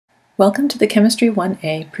Welcome to the Chemistry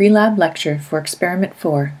 1A pre-lab lecture for Experiment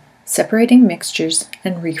 4, Separating Mixtures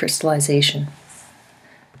and Recrystallization.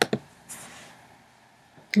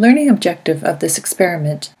 The learning objective of this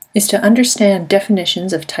experiment is to understand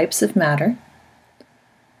definitions of types of matter,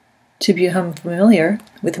 to become familiar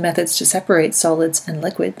with methods to separate solids and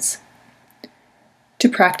liquids, to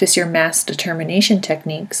practice your mass determination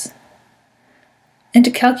techniques, and to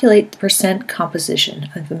calculate the percent composition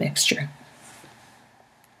of a mixture.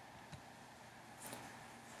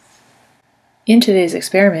 In today's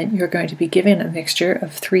experiment, you're going to be given a mixture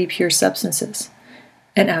of 3 pure substances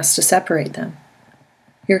and asked to separate them.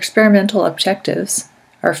 Your experimental objectives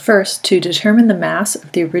are first to determine the mass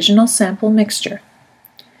of the original sample mixture.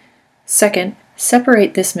 Second,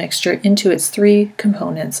 separate this mixture into its 3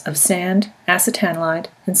 components of sand, acetanilide,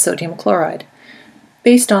 and sodium chloride,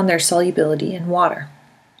 based on their solubility in water.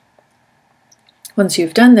 Once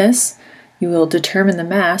you've done this, you will determine the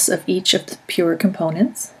mass of each of the pure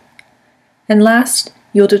components. And last,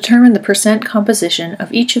 you'll determine the percent composition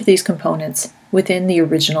of each of these components within the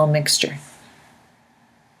original mixture.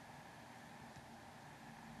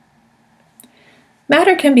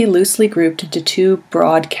 Matter can be loosely grouped into 2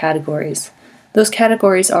 broad categories. Those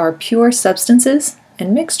categories are pure substances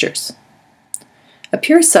and mixtures. A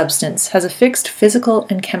pure substance has a fixed physical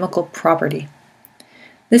and chemical property.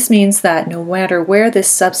 This means that no matter where this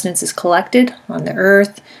substance is collected, on the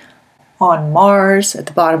Earth, on Mars, at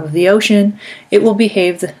the bottom of the ocean, it will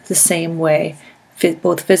behave the same way,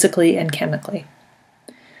 both physically and chemically.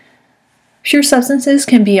 Pure substances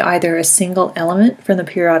can be either a single element from the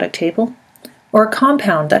periodic table or a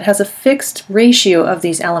compound that has a fixed ratio of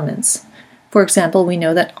these elements. For example, we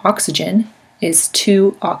know that oxygen is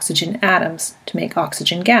 2 oxygen atoms to make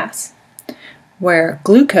oxygen gas, where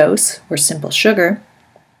glucose, or simple sugar,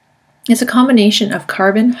 is a combination of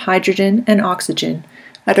carbon, hydrogen, and oxygen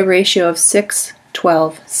at a ratio of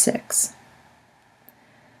 6:12:6.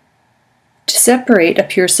 To separate a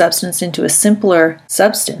pure substance into a simpler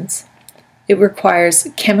substance, it requires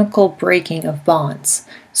chemical breaking of bonds,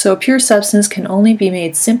 so a pure substance can only be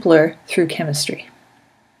made simpler through chemistry.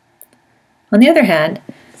 On the other hand,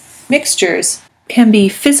 mixtures can be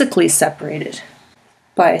physically separated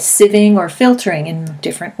by sieving or filtering in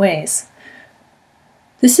different ways.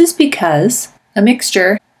 This is because a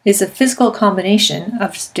mixture is a physical combination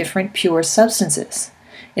of different pure substances.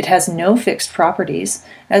 It has no fixed properties,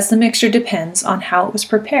 as the mixture depends on how it was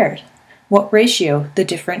prepared, what ratio the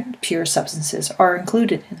different pure substances are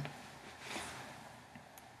included in.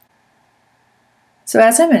 So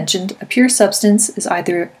as I mentioned, a pure substance is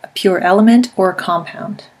either a pure element or a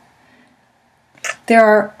compound. There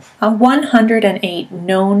are 108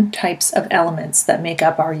 known types of elements that make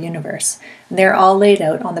up our universe, and they're all laid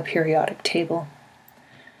out on the periodic table.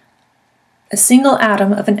 A single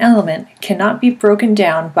atom of an element cannot be broken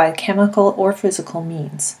down by chemical or physical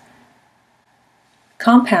means.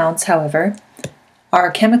 Compounds, however,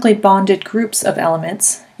 are chemically bonded groups of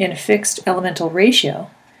elements in a fixed elemental ratio,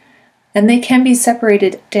 and they can be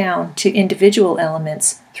separated down to individual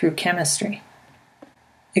elements through chemistry.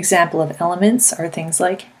 Example of elements are things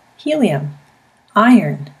like helium,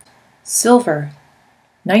 iron, silver,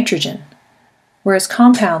 nitrogen, whereas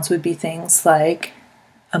compounds would be things like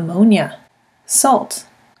ammonia, salt,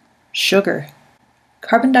 sugar,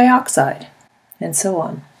 carbon dioxide, and so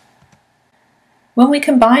on. When we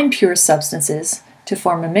combine pure substances to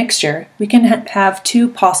form a mixture, we can have 2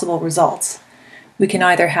 possible results. We can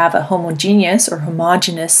either have a homogeneous or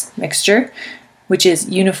homogeneous mixture, which is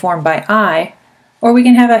uniform by eye, or we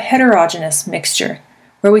can have a heterogeneous mixture,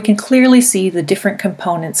 where we can clearly see the different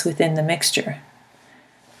components within the mixture.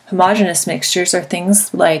 Homogeneous mixtures are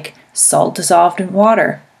things like salt dissolved in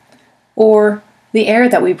water, or the air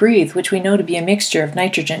that we breathe, which we know to be a mixture of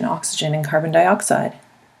nitrogen, oxygen, and carbon dioxide.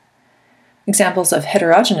 Examples of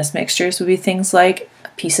heterogeneous mixtures would be things like a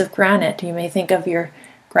piece of granite. You may think of your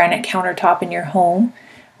granite countertop in your home,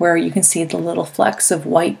 where you can see the little flecks of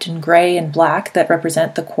white and gray and black that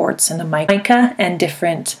represent the quartz and the mica and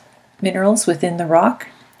different minerals within the rock.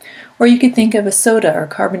 Or you could think of a soda or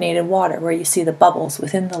carbonated water, where you see the bubbles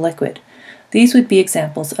within the liquid. These would be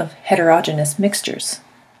examples of heterogeneous mixtures.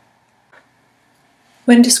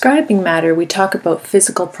 When describing matter, we talk about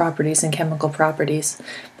physical properties and chemical properties,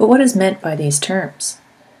 but what is meant by these terms?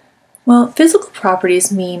 Well, physical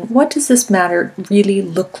properties mean, what does this matter really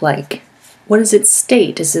look like? What is its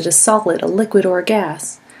state? Is it a solid, a liquid, or a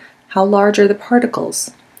gas? How large are the particles?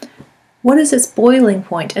 What is its boiling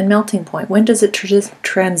point and melting point? When does it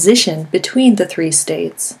transition between the 3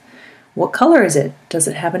 states? What color is it? Does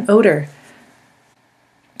it have an odor?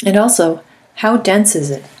 And also, how dense is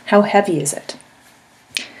it? How heavy is it?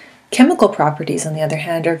 Chemical properties, on the other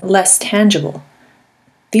hand, are less tangible.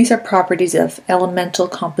 These are properties of elemental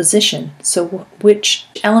composition, so which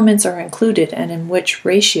elements are included and in which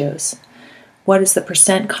ratios. What is the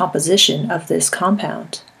percent composition of this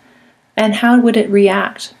compound? And how would it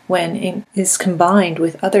react when it is combined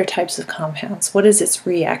with other types of compounds? What is its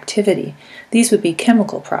reactivity? These would be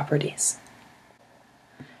chemical properties.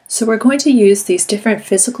 So we're going to use these different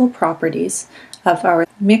physical properties of our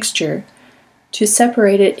mixture to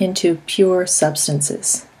separate it into pure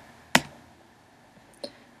substances.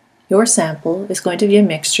 Your sample is going to be a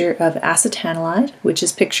mixture of acetanilide, which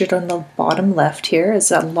is pictured on the bottom left here as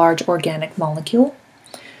a large organic molecule,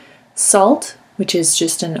 salt, which is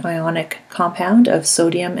just an ionic compound of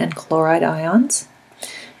sodium and chloride ions,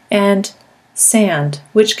 and sand,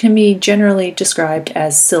 which can be generally described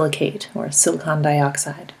as silicate or silicon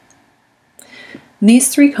dioxide. And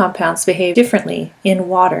these three compounds behave differently in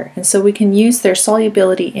water, and so we can use their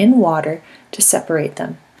solubility in water to separate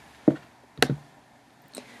them.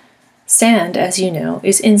 Sand, as you know,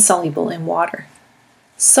 is insoluble in water.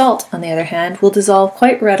 Salt, on the other hand, will dissolve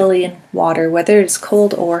quite readily in water, whether it's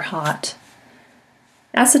cold or hot.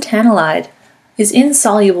 Acetanilide is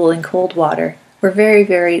insoluble in cold water, or very,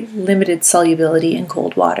 very limited solubility in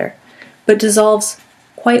cold water, but dissolves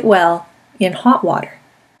quite well in hot water.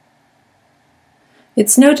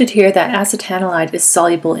 It's noted here that acetanilide is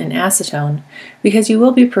soluble in acetone because you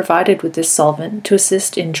will be provided with this solvent to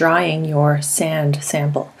assist in drying your sand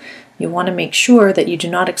sample. You want to make sure that you do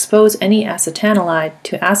not expose any acetanilide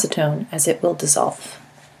to acetone as it will dissolve.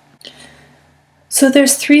 So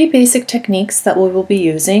there's three basic techniques that we will be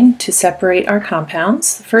using to separate our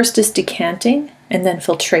compounds. The first is decanting, and then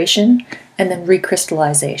filtration, and then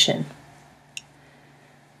recrystallization.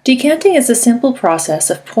 Decanting is a simple process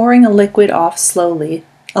of pouring a liquid off slowly,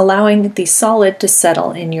 allowing the solid to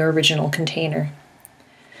settle in your original container.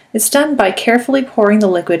 It's done by carefully pouring the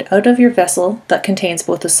liquid out of your vessel that contains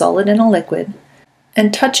both a solid and a liquid,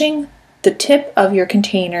 and touching the tip of your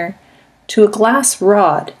container to a glass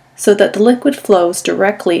rod so that the liquid flows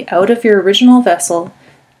directly out of your original vessel,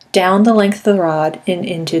 down the length of the rod, and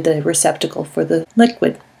into the receptacle for the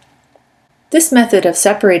liquid. This method of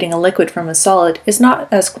separating a liquid from a solid is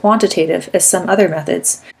not as quantitative as some other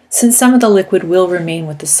methods, since some of the liquid will remain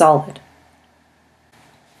with the solid.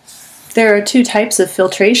 There are two types of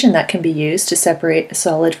filtration that can be used to separate a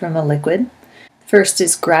solid from a liquid. First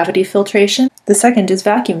is gravity filtration, the second is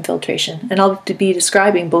vacuum filtration, and I'll be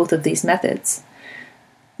describing both of these methods.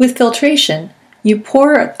 With filtration, you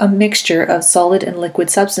pour a mixture of solid and liquid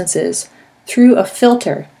substances through a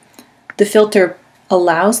filter. The filter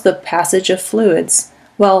allows the passage of fluids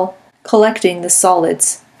while collecting the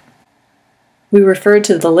solids. We refer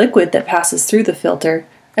to the liquid that passes through the filter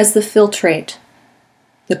as the filtrate.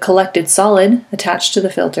 The collected solid attached to the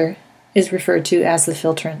filter is referred to as the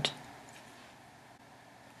filtrant.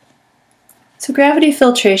 So gravity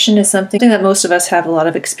filtration is something that most of us have a lot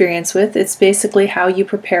of experience with. It's basically how you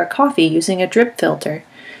prepare coffee using a drip filter.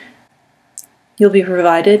 You'll be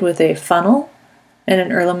provided with a funnel and an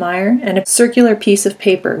Erlenmeyer and a circular piece of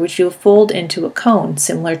paper which you'll fold into a cone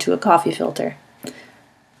similar to a coffee filter.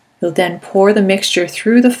 You'll then pour the mixture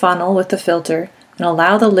through the funnel with the filter and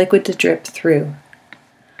allow the liquid to drip through.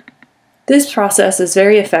 This process is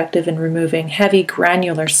very effective in removing heavy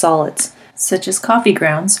granular solids, such as coffee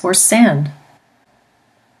grounds or sand.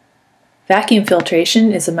 Vacuum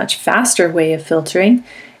filtration is a much faster way of filtering,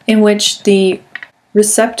 in which the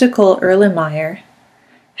receptacle Erlenmeyer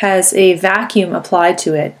has a vacuum applied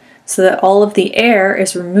to it so that all of the air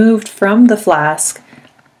is removed from the flask,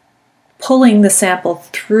 pulling the sample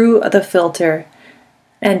through the filter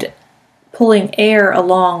and pulling air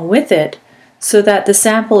along with it so that the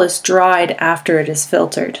sample is dried after it is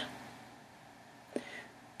filtered.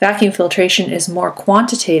 Vacuum filtration is more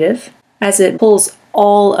quantitative as it pulls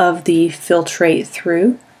all of the filtrate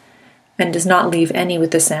through and does not leave any with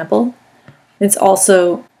the sample. It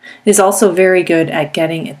is also very good at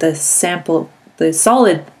getting the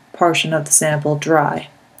solid portion of the sample dry.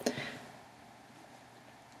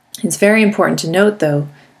 It's very important to note, though,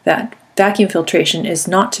 that vacuum filtration is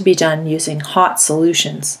not to be done using hot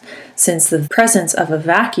solutions, since the presence of a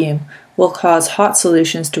vacuum will cause hot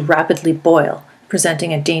solutions to rapidly boil,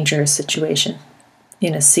 presenting a dangerous situation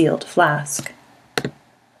in a sealed flask.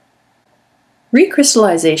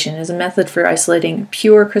 Recrystallization is a method for isolating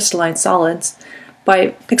pure crystalline solids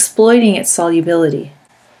by exploiting its solubility.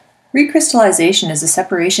 Recrystallization is a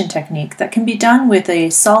separation technique that can be done with a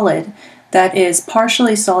solid that is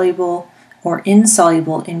partially soluble or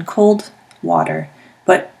insoluble in cold water,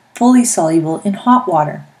 but fully soluble in hot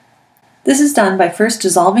water. This is done by first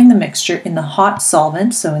dissolving the mixture in the hot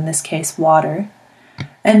solvent, so in this case water,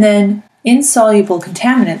 and then insoluble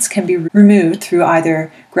contaminants can be removed through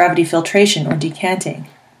either gravity filtration or decanting.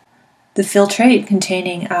 The filtrate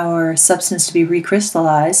containing our substance to be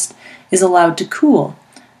recrystallized is allowed to cool,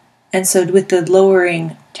 and so with the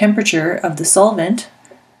lowering temperature of the solvent,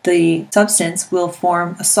 the substance will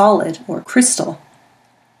form a solid or crystal.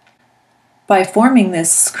 By forming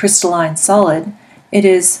this crystalline solid, it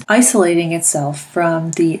is isolating itself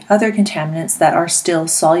from the other contaminants that are still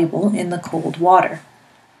soluble in the cold water.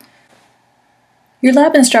 Your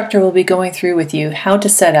lab instructor will be going through with you how to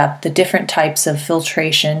set up the different types of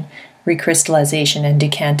filtration, recrystallization, and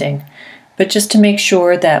decanting. But just to make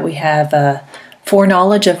sure that we have a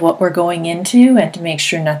foreknowledge of what we're going into and to make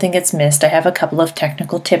sure nothing gets missed, I have a couple of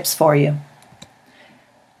technical tips for you.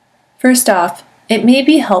 First off, it may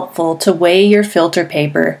be helpful to weigh your filter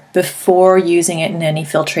paper before using it in any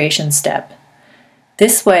filtration step.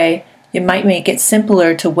 This way, it might make it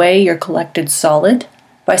simpler to weigh your collected solid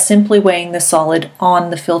by simply weighing the solid on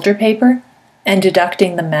the filter paper and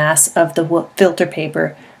deducting the mass of the filter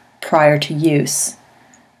paper prior to use.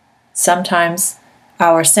 Sometimes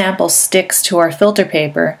our sample sticks to our filter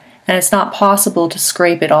paper and it's not possible to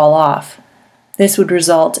scrape it all off. This would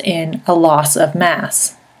result in a loss of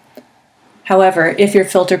mass. However, if your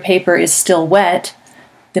filter paper is still wet,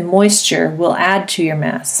 the moisture will add to your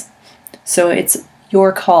mass. So it's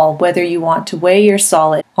your call whether you want to weigh your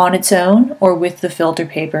solid on its own or with the filter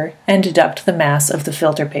paper and deduct the mass of the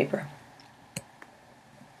filter paper.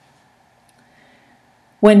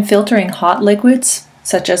 When filtering hot liquids,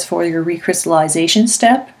 such as for your recrystallization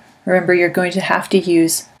step, remember you're going to have to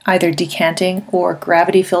use either decanting or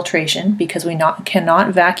gravity filtration because we cannot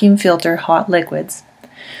vacuum filter hot liquids.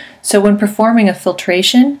 So when performing a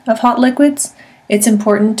filtration of hot liquids, it's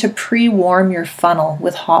important to pre-warm your funnel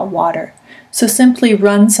with hot water. So simply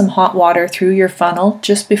run some hot water through your funnel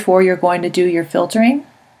just before you're going to do your filtering.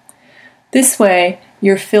 This way,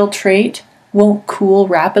 your filtrate won't cool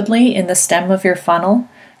rapidly in the stem of your funnel,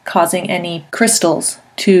 causing any crystals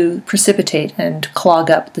to precipitate and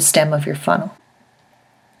clog up the stem of your funnel.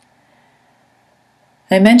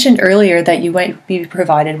 I mentioned earlier that you might be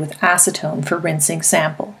provided with acetone for rinsing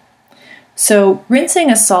sample. So rinsing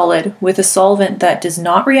a solid with a solvent that does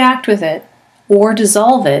not react with it or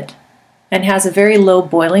dissolve it and has a very low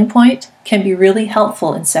boiling point can be really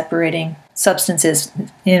helpful in separating substances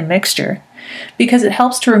in a mixture because it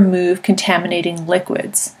helps to remove contaminating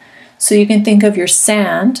liquids. So you can think of your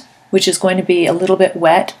sand, which is going to be a little bit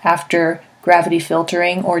wet after gravity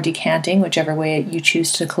filtering or decanting, whichever way you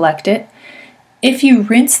choose to collect it. If you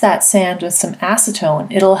rinse that sand with some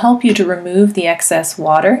acetone, it'll help you to remove the excess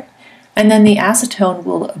water, and then the acetone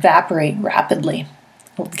will evaporate rapidly,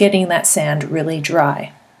 getting that sand really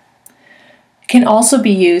dry. It can also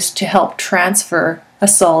be used to help transfer a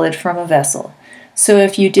solid from a vessel. So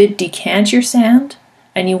if you did decant your sand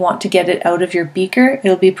and you want to get it out of your beaker,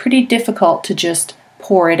 it'll be pretty difficult to just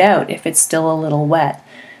pour it out if it's still a little wet.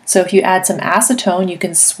 So if you add some acetone, you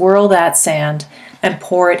can swirl that sand and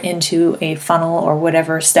pour it into a funnel or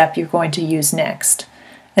whatever step you're going to use next,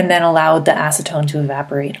 and then allow the acetone to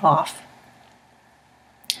evaporate off.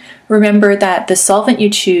 Remember that the solvent you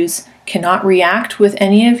choose cannot react with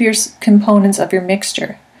any of your components of your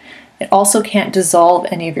mixture. It also can't dissolve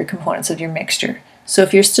any of your components of your mixture. So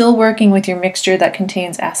if you're still working with your mixture that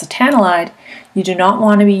contains acetanilide, you do not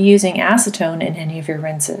want to be using acetone in any of your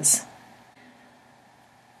rinses.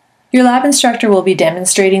 Your lab instructor will be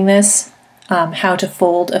demonstrating this, how to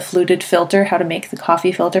fold a fluted filter, how to make the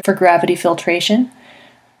coffee filter for gravity filtration.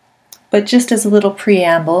 But just as a little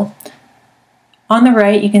preamble, on the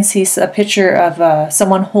right you can see a picture of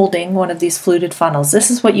someone holding one of these fluted funnels.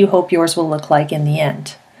 This is what you hope yours will look like in the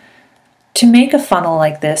end. To make a funnel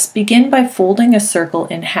like this, begin by folding a circle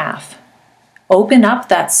in half. Open up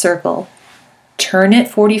that circle, turn it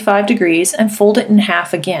 45 degrees, and fold it in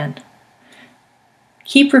half again.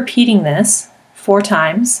 Keep repeating this 4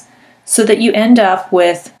 times so that you end up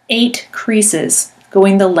with 8 creases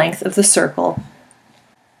going the length of the circle.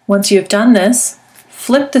 Once you have done this,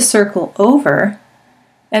 flip the circle over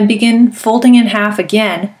and begin folding in half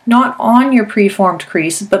again, not on your preformed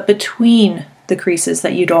crease, but between the creases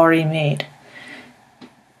that you'd already made.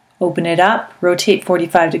 Open it up, rotate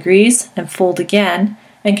 45 degrees, and fold again,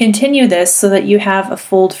 and continue this so that you have a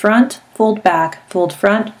fold front, fold back, fold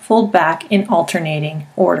front, fold back in alternating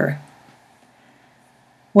order.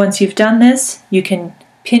 Once you've done this, you can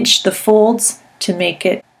pinch the folds to make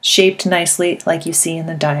it shaped nicely like you see in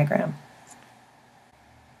the diagram.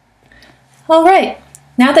 All right,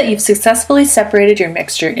 Now that you've successfully separated your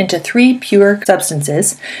mixture into 3 pure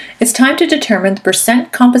substances, it's time to determine the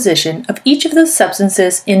percent composition of each of those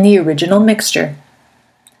substances in the original mixture.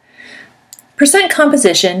 Percent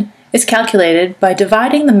composition is calculated by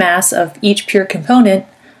dividing the mass of each pure component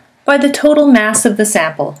by the total mass of the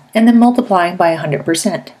sample and then multiplying by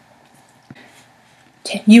 100%.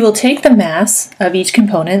 You will take the mass of each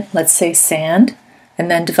component, let's say sand,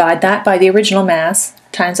 and then divide that by the original mass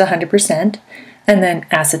times 100%, and then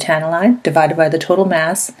acetanilide divided by the total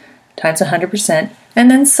mass times 100%,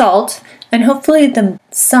 and then salt, and hopefully the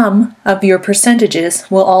sum of your percentages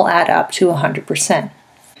will all add up to 100%.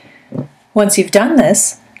 Once you've done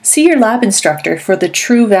this, see your lab instructor for the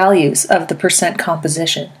true values of the percent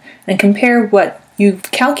composition and compare what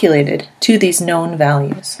you've calculated to these known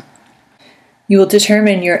values. You will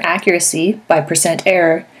determine your accuracy by percent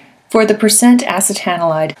error for the percent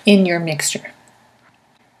acetanilide in your mixture.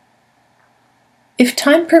 If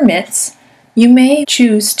time permits, you may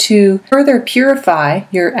choose to further purify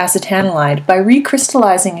your acetanilide by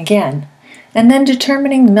recrystallizing again, and then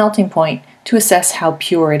determining the melting point to assess how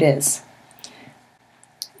pure it is.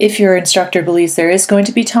 If your instructor believes there is going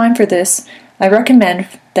to be time for this, I recommend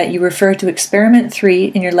that you refer to Experiment 3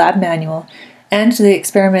 in your lab manual and to the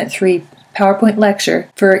Experiment 3 PowerPoint lecture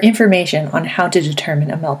for information on how to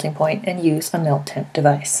determine a melting point and use a melt temp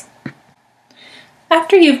device.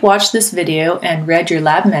 After you've watched this video and read your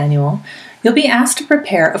lab manual, you'll be asked to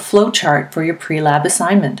prepare a flowchart for your pre-lab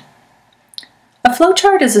assignment. A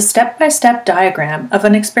flowchart is a step-by-step diagram of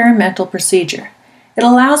an experimental procedure. It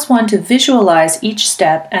allows one to visualize each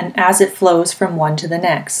step and as it flows from one to the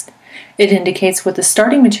next. It indicates what the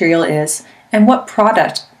starting material is and what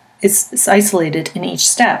product is isolated in each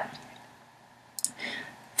step.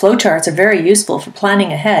 Flowcharts are very useful for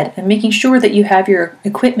planning ahead and making sure that you have your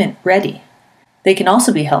equipment ready. They can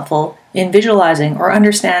also be helpful in visualizing or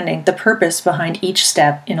understanding the purpose behind each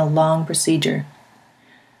step in a long procedure.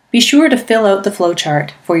 Be sure to fill out the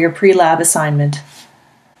flowchart for your pre-lab assignment.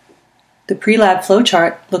 The pre-lab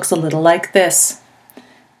flowchart looks a little like this.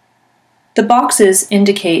 The boxes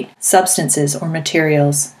indicate substances or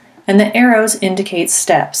materials, and the arrows indicate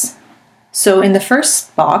steps. So in the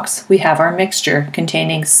first box, we have our mixture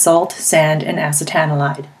containing salt, sand, and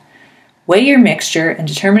acetanilide. Weigh your mixture and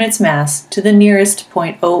determine its mass to the nearest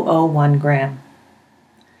 0.001 gram.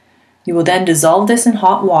 You will then dissolve this in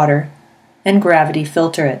hot water and gravity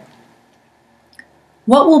filter it.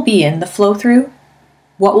 What will be in the flow-through?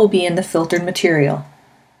 What will be in the filtered material?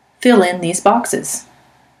 Fill in these boxes.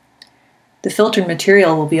 The filtered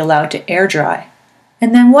material will be allowed to air dry.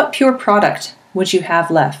 And then what pure product would you have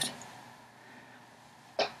left?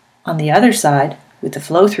 On the other side, with the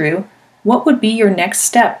flow-through, what would be your next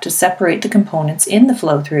step to separate the components in the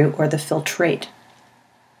flow-through or the filtrate?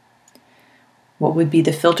 What would be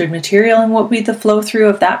the filtered material and what would be the flow-through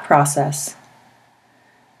of that process?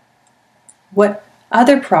 What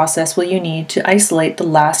other process will you need to isolate the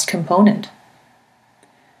last component?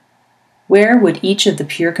 Where would each of the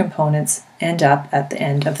pure components end up at the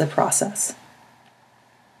end of the process?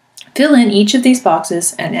 Fill in each of these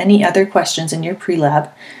boxes and any other questions in your pre-lab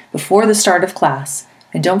before the start of class.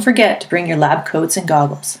 And don't forget to bring your lab coats and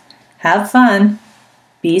goggles. Have fun.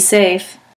 Be safe.